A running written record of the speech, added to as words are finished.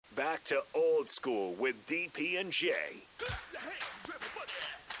back to Old School with DP and J. Clap your hands, everybody,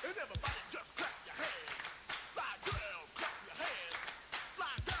 and everybody just clap your hands. Fly girls, clap your hands. Fly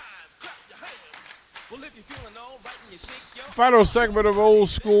guys, clap your hands. Well, if you're feeling all right and you think you're Final segment of Old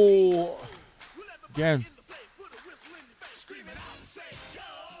School. Again,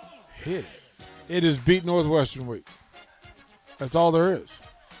 hit it. It is Beat Northwestern week. That's all there is.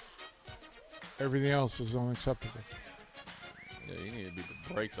 Everything else is unacceptable. Yeah, you need to beat the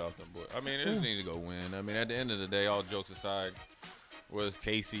brakes off them boys. I mean, they just need to go win. I mean, at the end of the day, all jokes aside, whether it's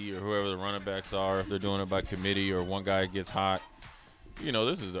Casey or whoever the running backs are, if they're doing it by committee or one guy gets hot, you know,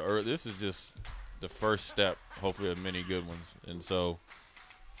 this is just the first step, hopefully, of many good ones. And so,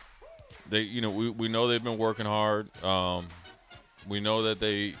 they, you know, we know they've been working hard. We know that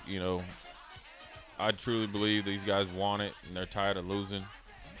they, you know, I truly believe these guys want it and they're tired of losing.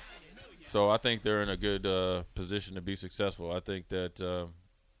 So I think they're in a good position to be successful. I think that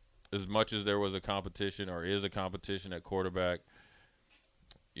as much as there was a competition or is a competition at quarterback,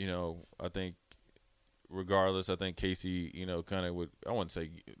 you know, I think regardless, I think Casey, you know, kind of would, I wouldn't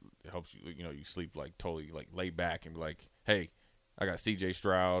say helps you, you know, you sleep like totally like lay back and be like, hey, I got C.J.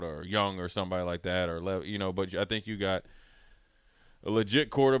 Stroud or Young or somebody like that or, you know, but I think you got a legit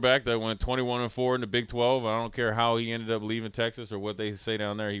quarterback that went 21-4 in the Big 12. I don't care how he ended up leaving Texas or what they say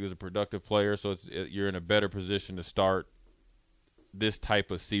down there. He was a productive player, so you're in a better position to start this type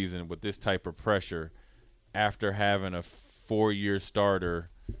of season with this type of pressure after having a 4-year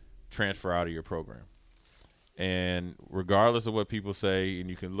starter transfer out of your program. And regardless of what people say, and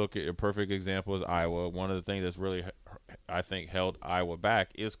you can look at a perfect example is Iowa. One of the things that's really, I think, held Iowa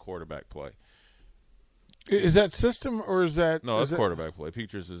back is quarterback play. Is that system or is that? No, it's quarterback play.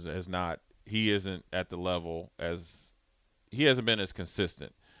 Petras has not. He isn't at the level as he hasn't been as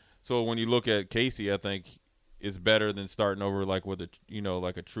consistent. So when you look at Casey, I think it's better than starting over like with a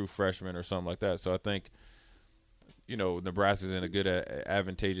like a true freshman or something like that. So I think Nebraska's in a good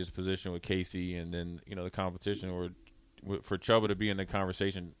advantageous position with Casey, and then the competition or for Chubba to be in the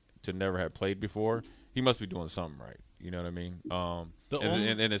conversation to never have played before, he must be doing something right. You know what I mean?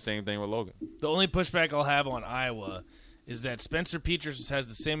 And the same thing with Logan. The only pushback I'll have on Iowa is that Spencer Petras has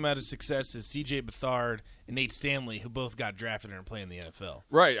the same amount of success as C.J. Beathard and Nate Stanley, who both got drafted and are playing the NFL.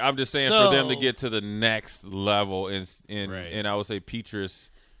 Right. I'm just saying for them to get to the next level, and I would say Petras.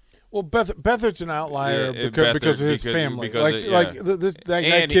 Well, Beathard's an outlier because of his family.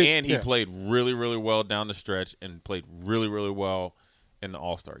 He played really, really well down the stretch and played really, really well in the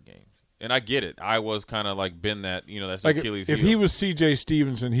All-Star games. And I get it. I was kind of like been that, that's like Achilles heel. If he was C.J.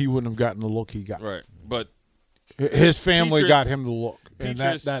 Stevenson, he wouldn't have gotten the look he got. Right. But his family got him the look, and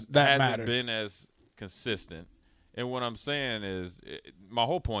that hasn't matters. Been as consistent. And what I'm saying is, my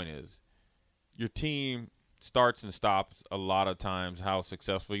whole point is, your team starts and stops a lot of times how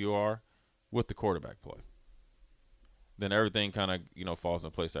successful you are with the quarterback play. Then everything kind of falls in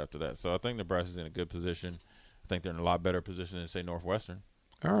place after that. So I think Nebraska's in a good position. I think they're in a lot better position than say Northwestern.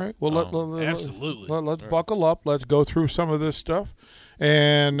 All right. Well, absolutely. Let's buckle up. Let's go through some of this stuff,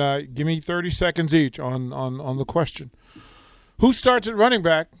 and give me 30 seconds each on the question. Who starts at running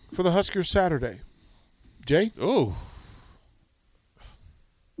back for the Huskers Saturday? Jay? Ooh.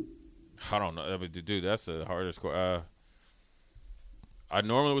 I don't know. Dude, that's the hardest question. I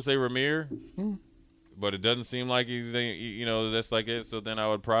normally would say Rahmir, but it doesn't seem like he's, that's like it. So then I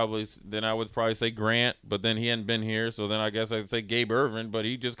would probably say Grant, but then he hadn't been here. So then I guess I'd say Gabe Irvin, but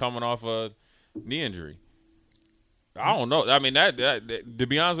he just coming off a knee injury. I don't know. I mean, that to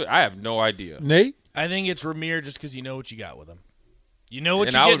be honest with you, I have no idea. Nate? I think it's Rahmir just because you know what you got with him. You know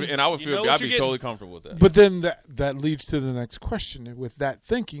what I'd be totally comfortable with that. But then that leads to the next question. With that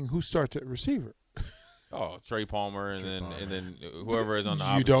thinking, who starts at receiver? Oh, Trey Palmer, and then whoever is on the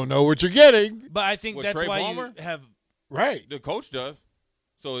opposite. You don't know what you're getting. But I think that's Trey why Palmer? you have right. The coach does.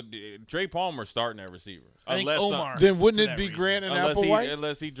 So Trey Palmer starting at receiver. I think Omar. Then wouldn't it be Grant and Applewhite?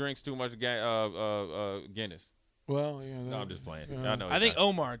 Unless he drinks too much Guinness. Well, yeah. No, I'm just playing. I know. I think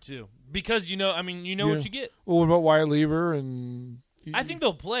Omar too, because what you get. Well, what about Wyatt Lever and? I think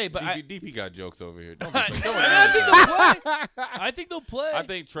they'll play, but DP got jokes over here. I think they'll play. I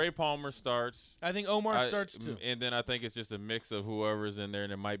think Trey Palmer starts. I think Omar starts too. And then I think it's just a mix of whoever's in there,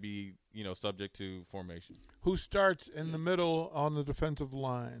 and it might be subject to formation. Who starts in the middle on the defensive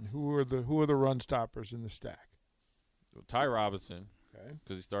line? Who are the run stoppers in the stack? Ty Robinson, okay,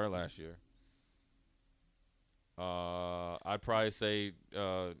 because he started last year. I'd probably say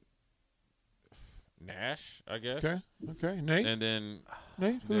Nash, I guess. Okay. Nate? And then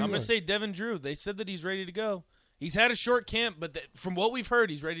Nate? I'm going to say Devin Drew. They said that he's ready to go. He's had a short camp, but from what we've heard,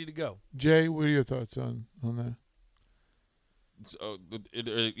 he's ready to go. Jay, what are your thoughts on that? So,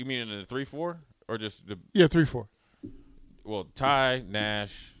 you mean in the 3-4 or just the? Yeah, 3-4. Well, Ty,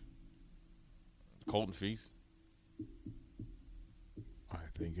 Nash, Colton Feast. I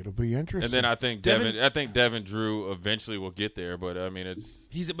think it'll be interesting. And then I think Devin Drew eventually will get there, but I mean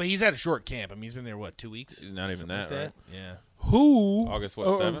he's had a short camp. I mean, he's been there 2 weeks? Not even that, right? Yeah. Who? August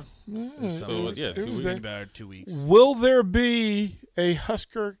 7th. Yeah, So yeah, 2 weeks. About 2 weeks. Will there be a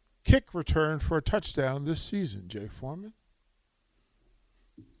Husker kick return for a touchdown this season, Jay Foreman?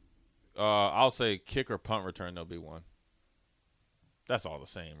 I'll say kick or punt return. There'll be one. That's all the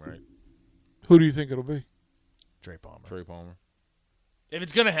same, right? Who do you think it'll be? Trey Palmer. Trey Palmer. If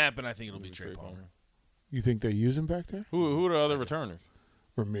it's gonna happen, I think it'll be Trey Palmer. You think they use him back there? Who are the other returners?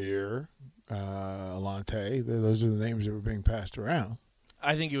 Ramir, Alante. Those are the names that were being passed around.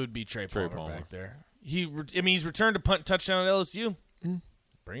 I think it would be Trey Palmer back there. He's returned to punt touchdown at LSU.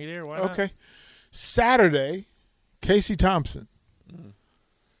 Bring it here. Why not? Okay. Saturday, Casey Thompson.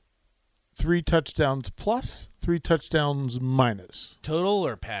 3 touchdowns plus, 3 touchdowns minus. Total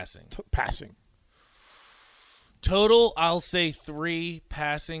or passing? Passing. Total, I'll say 3.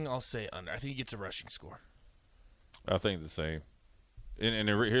 Passing, I'll say under. I think he gets a rushing score. I think the same. And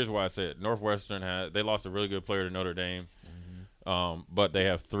here's why I say it. Northwestern they lost a really good player to Notre Dame, but they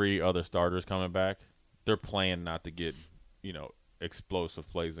have 3 other starters coming back. They're playing not to get, explosive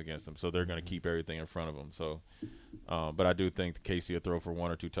plays against them, so they're going to keep everything in front of them. So, but I do think Casey will throw for 1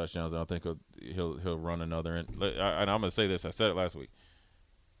 or 2 touchdowns. And I think he'll run another. And I'm going to say this. I said it last week.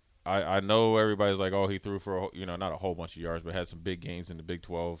 I know everybody's like, oh, he threw for not a whole bunch of yards, but had some big games in the Big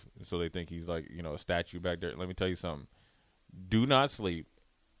 12, so they think he's like a statue back there. Let me tell you something. Do not sleep,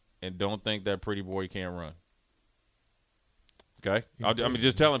 and don't think that pretty boy can't run. Okay, I'm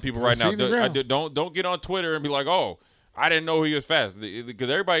just telling people right now. Don't get on Twitter and be like, oh, I didn't know he was fast, because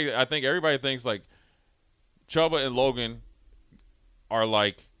I think everybody thinks like Chubba and Logan are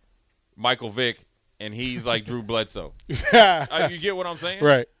like Michael Vick, and he's like Drew Bledsoe. You get what I'm saying?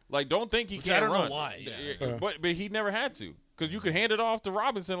 Right. Like, don't think he can't I don't run. know why. Yeah. But he never had to, because you could hand it off to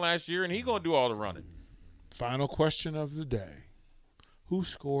Robinson last year, and he's going to do all the running. Final question of the day. Who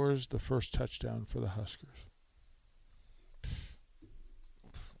scores the first touchdown for the Huskers?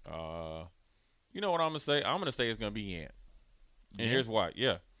 You know what I'm going to say? I'm going to say it's going to be Yant. And here's why.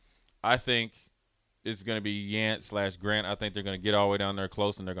 Yeah. I think it's going to be Yant / Grant. I think they're going to get all the way down there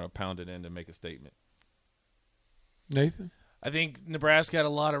close, and they're going to pound it in to make a statement. Nathan? I think Nebraska had a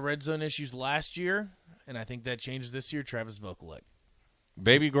lot of red zone issues last year, and I think that changes this year. Travis Vokalek.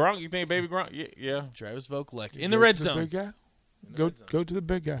 Baby Gronk? You think Baby Gronk? Yeah. Travis Vokalek. In the red zone. Big guy? Go to the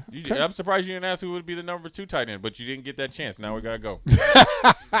big guy. Okay. I'm surprised you didn't ask who would be the number 2 tight end, but you didn't get that chance. Now we got to go.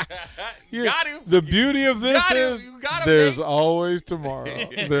 Yeah, got him. The beauty of this is there's always tomorrow.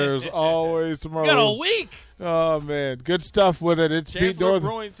 There's always tomorrow. We got a week. Oh, man. Good stuff with it. It's Pete Chancellor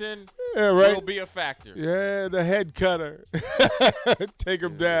North. Brewington right. will be a factor. Yeah, the head cutter. Take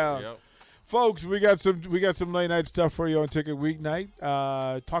him down. Yep. Folks, we got some late night stuff for you on Ticket Weeknight.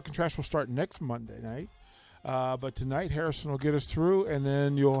 Talking Trash will start next Monday night. But tonight, Harrison will get us through, and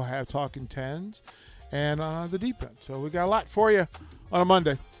then you'll have Talking Tens and the Deep End. So we got a lot for you on a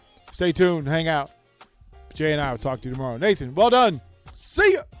Monday. Stay tuned. Hang out. Jay and I will talk to you tomorrow. Nathan, well done.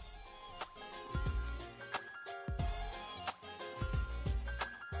 See ya.